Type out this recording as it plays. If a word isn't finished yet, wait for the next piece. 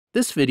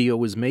This video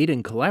was made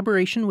in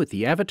collaboration with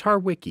the Avatar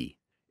Wiki.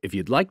 If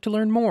you'd like to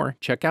learn more,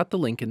 check out the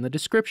link in the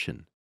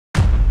description.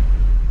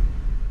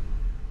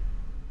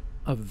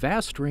 A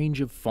vast range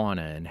of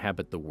fauna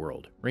inhabit the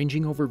world,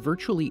 ranging over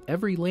virtually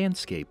every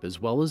landscape as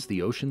well as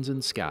the oceans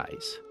and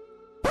skies.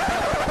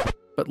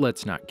 But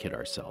let's not kid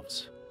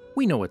ourselves.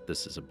 We know what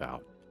this is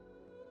about.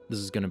 This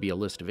is going to be a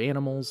list of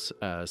animals,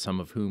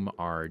 some of whom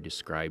are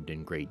described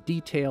in great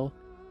detail,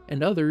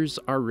 and others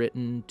are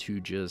written to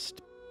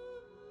just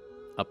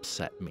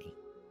upset me.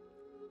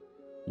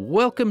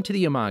 Welcome to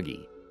the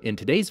Amagi. In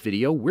today's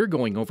video, we're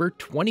going over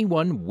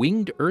 21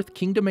 winged Earth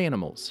Kingdom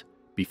animals.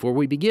 Before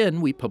we begin,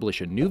 we publish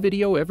a new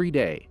video every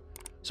day,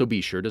 so be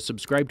sure to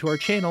subscribe to our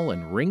channel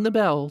and ring the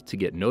bell to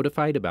get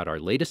notified about our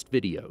latest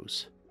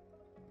videos.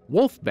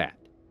 Wolfbat.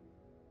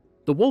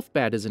 The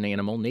wolfbat is an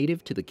animal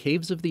native to the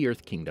caves of the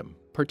Earth Kingdom,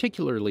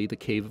 particularly the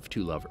Cave of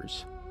Two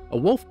Lovers. A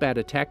wolfbat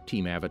attacked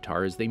Team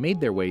Avatar as they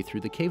made their way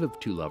through the Cave of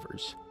Two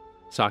Lovers.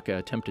 Sokka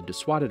attempted to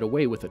swat it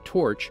away with a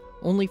torch,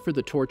 only for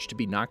the torch to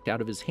be knocked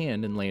out of his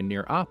hand and land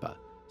near Appa,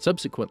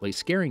 subsequently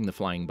scaring the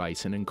flying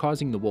bison and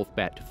causing the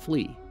wolfbat to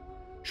flee.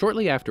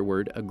 Shortly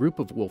afterward, a group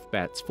of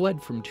wolfbats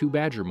fled from two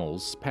badger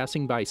moles,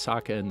 passing by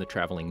Sokka and the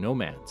traveling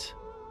nomads.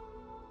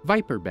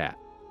 Viper bat.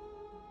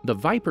 The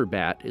viper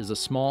bat is a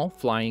small,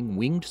 flying,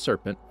 winged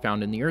serpent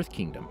found in the Earth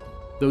Kingdom.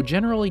 Though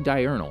generally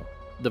diurnal,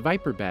 the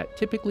viper bat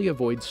typically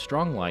avoids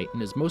strong light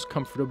and is most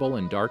comfortable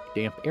in dark,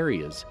 damp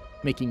areas,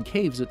 making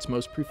caves its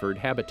most preferred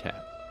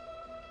habitat.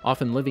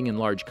 Often living in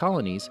large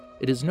colonies,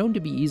 it is known to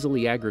be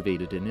easily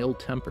aggravated and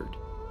ill-tempered.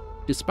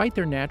 Despite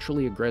their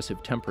naturally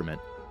aggressive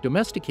temperament,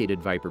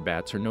 domesticated viper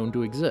bats are known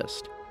to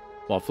exist.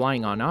 While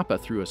flying on Appa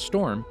through a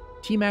storm,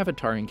 Team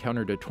Avatar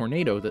encountered a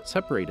tornado that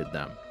separated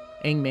them.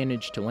 Aang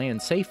managed to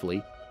land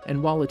safely,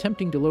 and while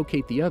attempting to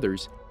locate the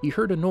others, he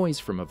heard a noise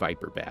from a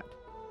viper bat.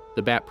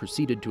 The bat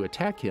proceeded to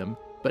attack him,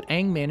 but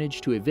Aang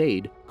managed to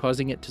evade,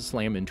 causing it to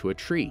slam into a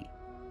tree.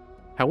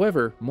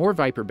 However, more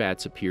viper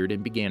bats appeared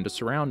and began to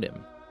surround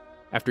him.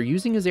 After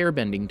using his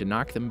airbending to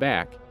knock them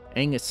back,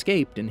 Aang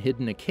escaped and hid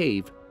in a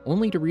cave,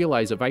 only to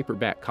realize a viper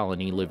bat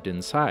colony lived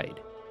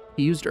inside.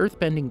 He used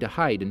earthbending to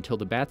hide until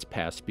the bats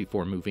passed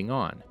before moving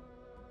on.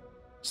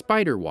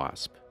 Spider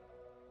wasp.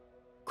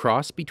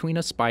 Cross between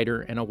a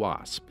spider and a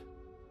wasp.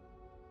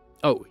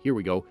 Oh, here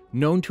we go.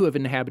 Known to have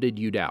inhabited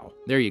Yudao.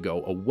 There you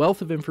go, a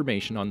wealth of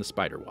information on the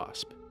spider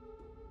wasp.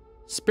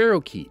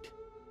 Sparrowkeet.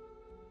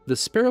 The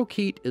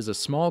Sparrowkeet is a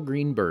small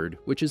green bird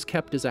which is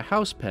kept as a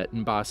house pet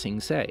in Ba Sing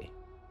Se.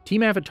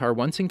 Team Avatar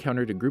once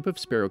encountered a group of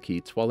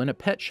Sparrowkeets while in a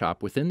pet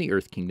shop within the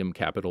Earth Kingdom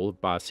capital of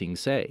Ba Sing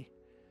Se.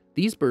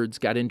 These birds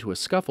got into a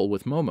scuffle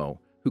with Momo,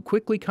 who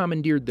quickly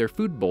commandeered their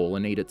food bowl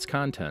and ate its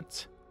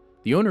contents.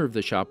 The owner of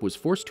the shop was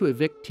forced to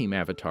evict Team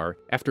Avatar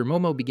after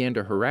Momo began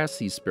to harass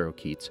these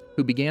Sparrowkeets,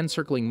 who began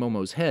circling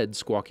Momo's head,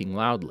 squawking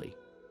loudly.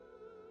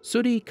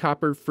 Sooty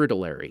copper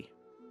fritillary.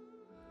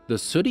 The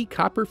sooty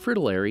copper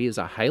fritillary is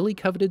a highly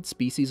coveted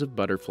species of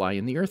butterfly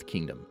in the Earth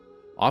Kingdom.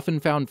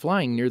 Often found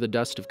flying near the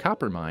dust of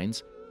copper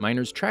mines,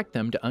 miners track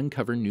them to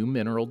uncover new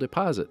mineral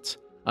deposits,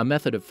 a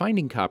method of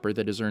finding copper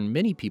that has earned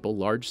many people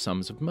large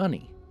sums of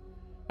money.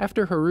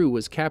 After Haru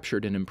was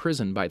captured and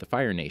imprisoned by the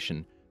Fire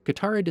Nation,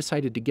 Katara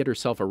decided to get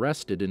herself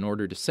arrested in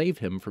order to save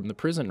him from the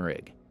prison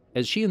rig.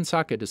 As she and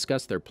Sokka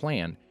discussed their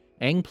plan,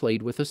 Aang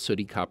played with a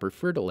sooty copper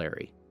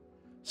fritillary.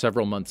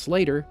 Several months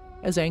later,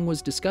 as Aang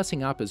was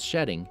discussing Appa's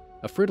shedding,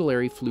 a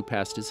fritillary flew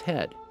past his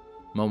head.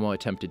 Momo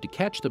attempted to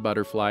catch the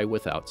butterfly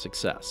without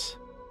success.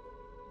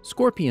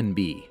 Scorpion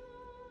bee.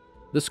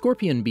 The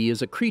scorpion bee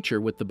is a creature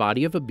with the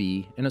body of a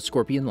bee and a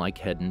scorpion-like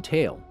head and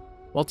tail.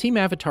 While Team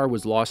Avatar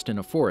was lost in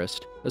a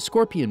forest, a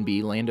scorpion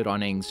bee landed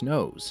on Aang's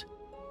nose.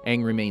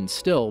 Aang remained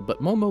still,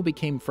 but Momo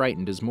became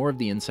frightened as more of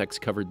the insects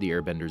covered the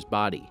airbender's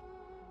body.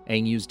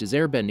 Aang used his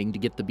airbending to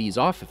get the bees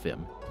off of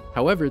him.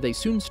 However, they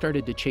soon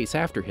started to chase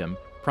after him,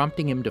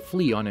 prompting him to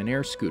flee on an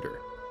air scooter.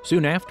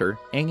 Soon after,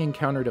 Aang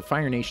encountered a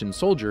Fire Nation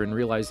soldier and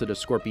realized that a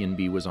scorpion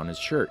bee was on his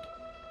shirt.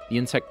 The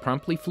insect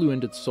promptly flew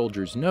into the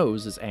soldier's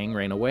nose as Aang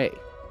ran away.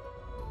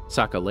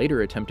 Sokka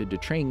later attempted to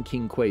train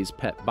King Kuei's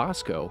pet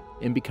Bosco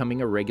in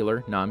becoming a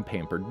regular,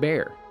 non-pampered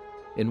bear.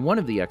 In one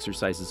of the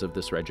exercises of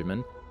this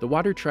regimen, the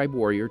Water Tribe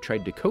warrior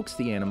tried to coax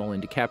the animal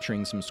into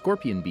capturing some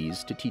scorpion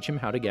bees to teach him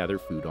how to gather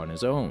food on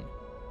his own.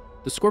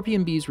 The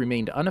scorpion bees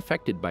remained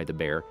unaffected by the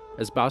bear,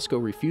 as Bosco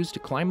refused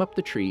to climb up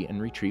the tree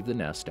and retrieve the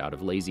nest out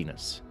of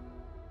laziness.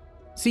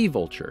 Sea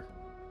vulture.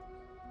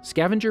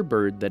 Scavenger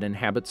bird that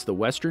inhabits the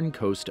western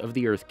coast of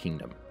the Earth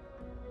Kingdom.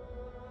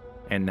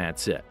 And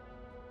that's it.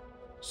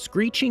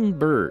 Screeching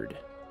bird.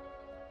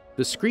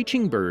 The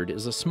screeching bird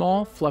is a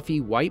small,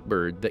 fluffy white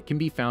bird that can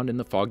be found in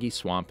the foggy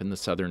swamp in the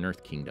southern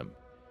Earth Kingdom.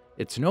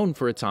 It's known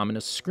for its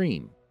ominous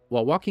scream.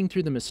 While walking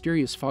through the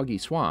mysterious foggy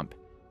swamp,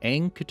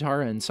 Aang,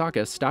 Katara, and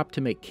Sokka stopped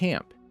to make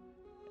camp.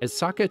 As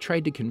Sokka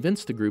tried to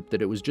convince the group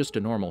that it was just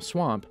a normal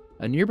swamp,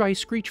 a nearby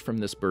screech from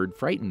this bird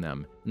frightened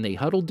them, and they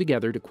huddled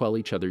together to quell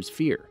each other's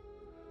fear.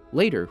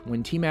 Later,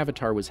 when Team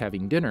Avatar was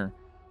having dinner,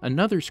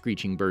 another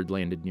screeching bird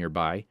landed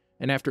nearby,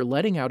 and after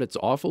letting out its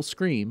awful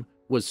scream,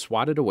 was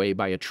swatted away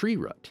by a tree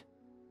root.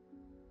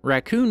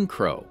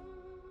 Raccoon-Crow.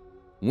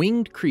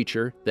 Winged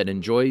creature that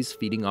enjoys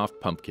feeding off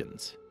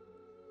pumpkins.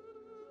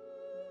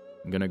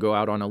 I'm gonna go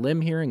out on a limb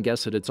here and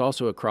guess that it's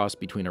also a cross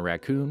between a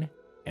raccoon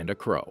and a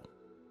crow.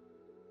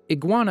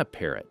 Iguana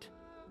Parrot.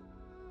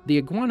 The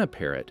iguana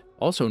parrot,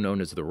 also known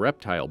as the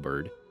reptile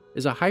bird,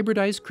 is a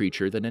hybridized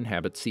creature that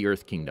inhabits the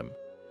Earth Kingdom.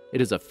 It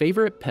is a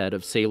favorite pet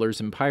of sailors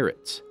and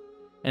pirates.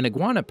 An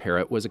iguana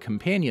parrot was a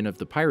companion of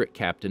the pirate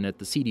captain at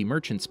the seedy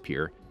merchant's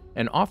pier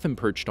and often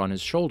perched on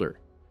his shoulder.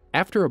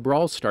 After a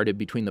brawl started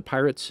between the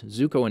pirates,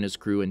 Zuko and his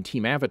crew, and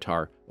Team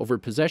Avatar over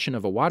possession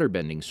of a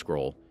waterbending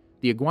scroll,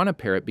 the iguana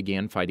parrot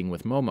began fighting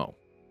with Momo.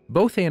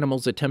 Both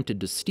animals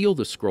attempted to steal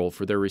the scroll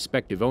for their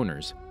respective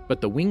owners, but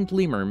the winged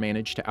lemur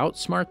managed to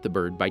outsmart the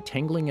bird by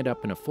tangling it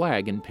up in a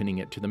flag and pinning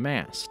it to the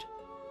mast.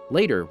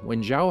 Later,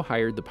 when Zhao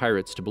hired the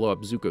pirates to blow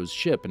up Zuko's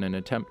ship in an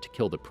attempt to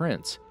kill the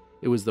prince,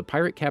 it was the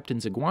pirate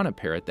captain's iguana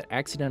parrot that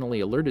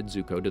accidentally alerted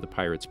Zuko to the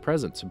pirate's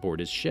presence aboard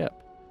his ship.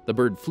 The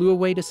bird flew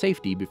away to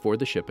safety before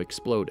the ship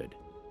exploded.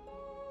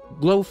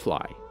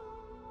 Glowfly.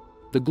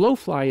 The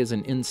glowfly is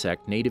an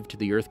insect native to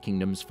the Earth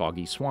Kingdom's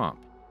foggy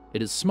swamp.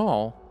 It is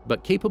small,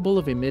 but capable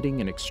of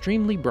emitting an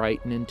extremely bright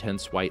and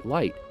intense white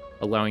light,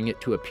 allowing it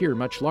to appear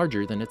much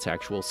larger than its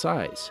actual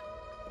size.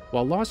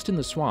 While lost in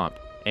the swamp,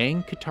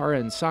 Aang, Katara,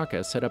 and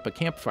Sokka set up a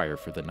campfire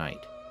for the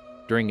night.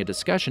 During a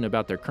discussion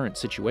about their current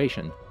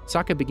situation,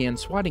 Sokka began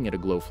swatting at a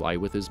glowfly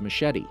with his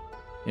machete.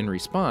 In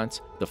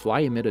response, the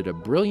fly emitted a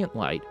brilliant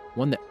light,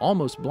 one that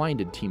almost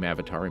blinded Team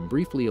Avatar and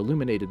briefly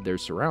illuminated their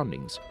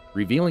surroundings,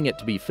 revealing it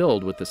to be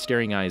filled with the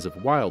staring eyes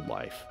of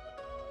wildlife.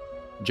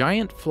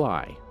 Giant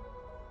fly.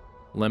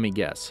 Let me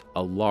guess,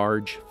 a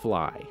large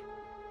fly.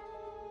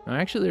 Now,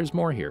 actually, there's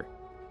more here.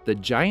 The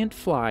giant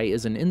fly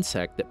is an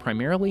insect that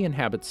primarily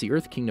inhabits the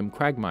Earth Kingdom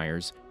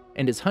quagmires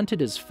and is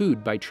hunted as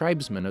food by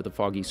tribesmen of the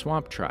Foggy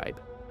Swamp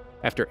tribe.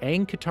 After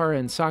Aang, Katara,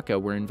 and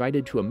Sokka were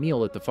invited to a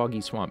meal at the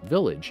Foggy Swamp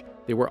village,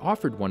 they were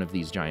offered one of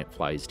these giant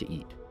flies to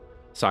eat.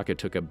 Sokka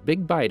took a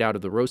big bite out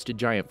of the roasted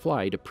giant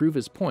fly to prove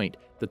his point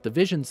that the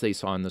visions they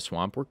saw in the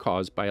swamp were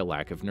caused by a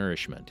lack of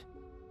nourishment.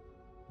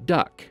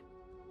 Duck.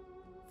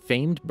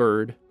 Famed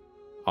bird,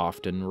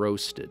 often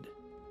roasted.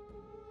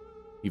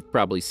 You've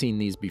probably seen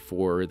these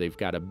before. They've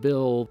got a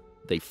bill,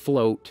 they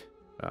float.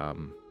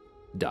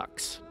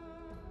 Ducks.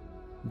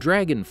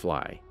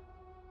 Dragonfly.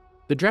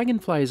 The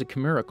dragonfly is a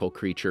chimerical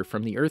creature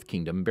from the Earth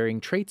Kingdom bearing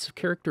traits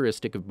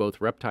characteristic of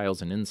both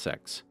reptiles and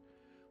insects.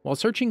 While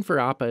searching for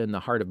Appa in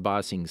the heart of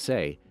Ba Sing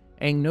Se,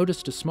 Aang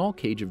noticed a small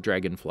cage of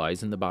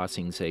dragonflies in the Ba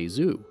Sing Se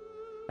Zoo.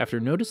 After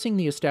noticing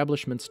the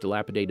establishment's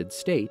dilapidated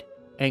state,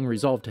 Aang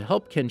resolved to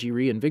help Kenji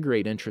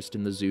reinvigorate interest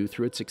in the zoo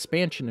through its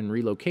expansion and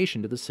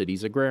relocation to the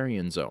city's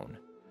agrarian zone.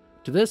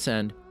 To this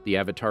end, the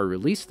Avatar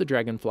released the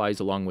dragonflies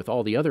along with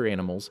all the other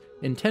animals,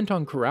 intent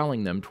on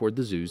corralling them toward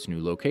the zoo's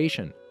new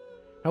location.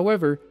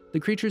 However, the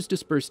creatures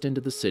dispersed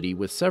into the city,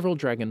 with several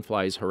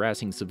dragonflies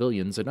harassing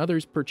civilians and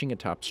others perching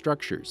atop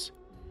structures.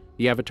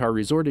 The Avatar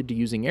resorted to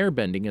using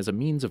airbending as a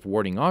means of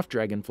warding off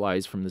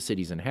dragonflies from the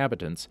city's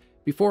inhabitants,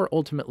 before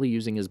ultimately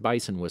using his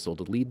bison whistle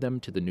to lead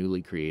them to the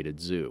newly created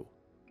zoo.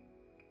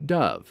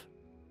 Dove.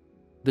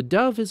 The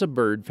dove is a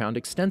bird found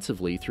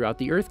extensively throughout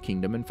the Earth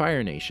Kingdom and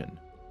Fire Nation,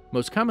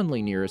 most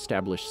commonly near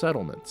established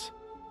settlements.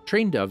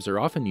 Trained doves are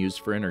often used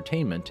for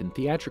entertainment and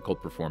theatrical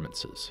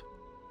performances.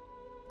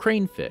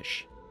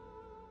 Cranefish.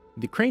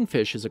 The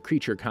cranefish is a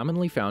creature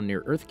commonly found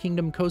near Earth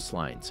Kingdom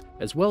coastlines,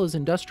 as well as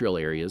industrial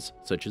areas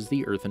such as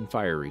the Earth and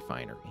Fire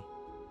Refinery.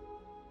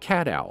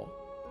 Cat owl.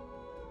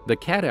 The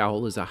cat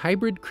owl is a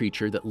hybrid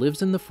creature that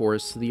lives in the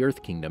forests of the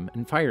Earth Kingdom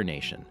and Fire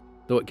Nation,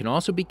 though it can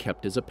also be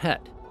kept as a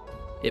pet.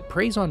 It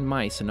preys on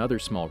mice and other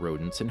small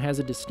rodents and has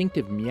a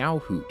distinctive meow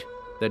hoot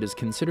that is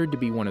considered to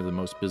be one of the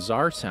most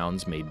bizarre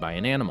sounds made by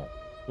an animal.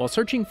 While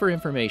searching for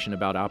information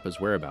about Appa's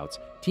whereabouts,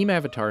 Team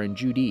Avatar and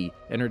Judy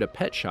entered a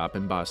pet shop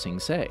in Ba Sing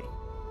Se.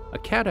 A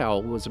cat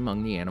owl was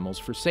among the animals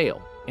for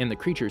sale, and the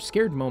creature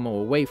scared Momo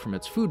away from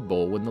its food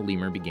bowl when the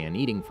lemur began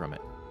eating from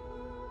it.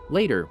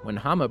 Later, when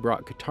Hama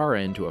brought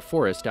Katara into a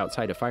forest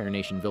outside a Fire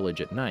Nation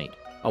village at night,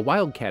 a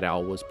wild cat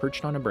owl was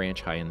perched on a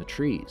branch high in the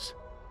trees.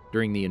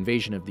 During the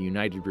invasion of the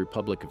United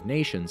Republic of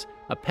Nations,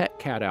 a pet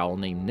cat owl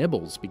named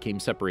Nibbles became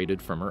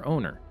separated from her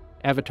owner.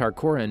 Avatar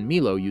Korra and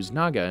Milo used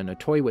Naga and a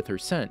toy with her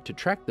scent to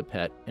track the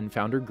pet and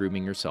found her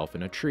grooming herself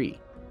in a tree.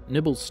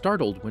 Nibbles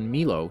startled when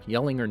Milo,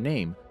 yelling her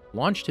name,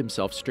 launched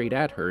himself straight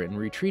at her and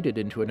retreated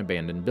into an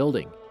abandoned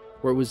building,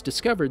 where it was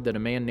discovered that a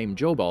man named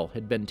Jobal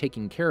had been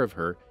taking care of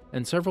her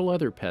and several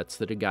other pets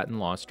that had gotten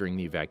lost during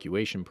the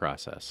evacuation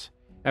process.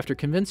 After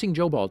convincing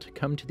Jobal to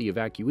come to the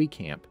evacuee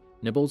camp,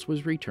 Nibbles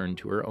was returned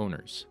to her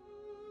owners.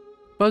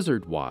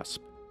 Buzzard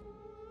Wasp.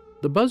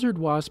 The Buzzard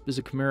Wasp is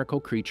a chimerical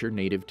creature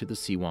native to the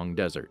Siwang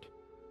Desert.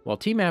 While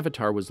Team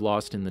Avatar was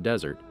lost in the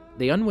desert,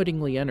 they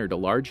unwittingly entered a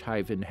large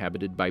hive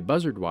inhabited by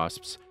buzzard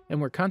wasps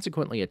and were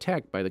consequently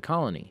attacked by the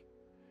colony.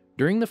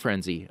 During the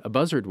frenzy, a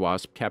buzzard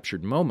wasp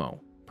captured Momo,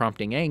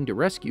 prompting Aang to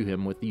rescue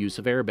him with the use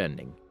of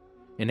airbending.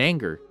 In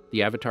anger,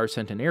 the Avatar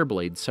sent an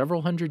airblade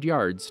several hundred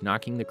yards,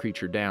 knocking the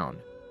creature down.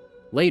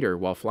 Later,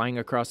 while flying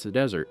across the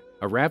desert,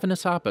 A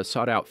ravenous appa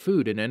sought out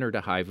food and entered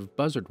a hive of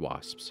buzzard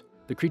wasps.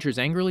 The creatures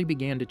angrily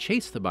began to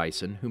chase the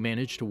bison, who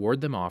managed to ward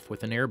them off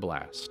with an air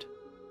blast.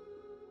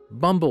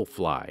 Bumble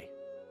Fly.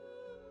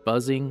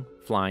 Buzzing,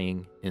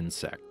 flying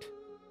insect.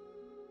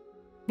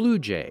 Blue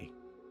jay.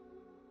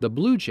 The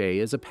blue jay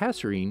is a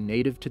passerine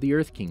native to the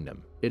Earth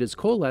Kingdom. It is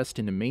coalesced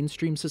into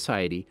mainstream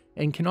society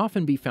and can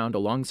often be found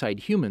alongside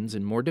humans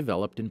in more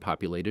developed and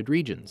populated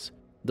regions.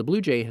 The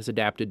blue jay has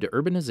adapted to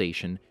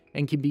urbanization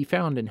and can be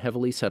found in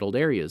heavily settled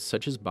areas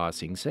such as Ba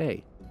Sing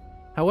Se.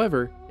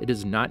 However, it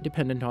is not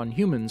dependent on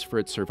humans for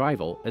its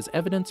survival, as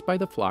evidenced by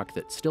the flock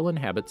that still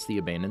inhabits the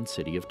abandoned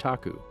city of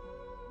Taku.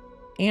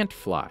 Ant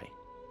fly.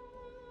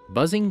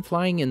 Buzzing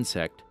flying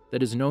insect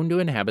that is known to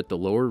inhabit the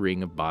lower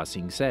ring of Ba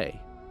Sing Se.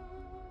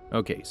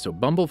 Okay, so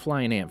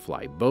bumblefly and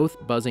antfly,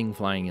 both buzzing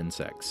flying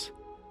insects.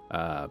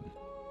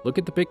 Look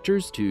at the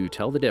pictures to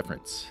tell the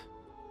difference.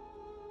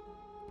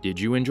 Did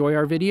you enjoy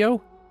our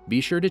video? Be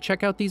sure to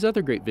check out these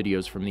other great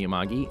videos from the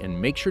Amagi, and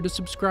make sure to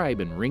subscribe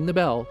and ring the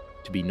bell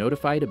to be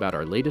notified about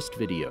our latest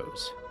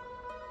videos.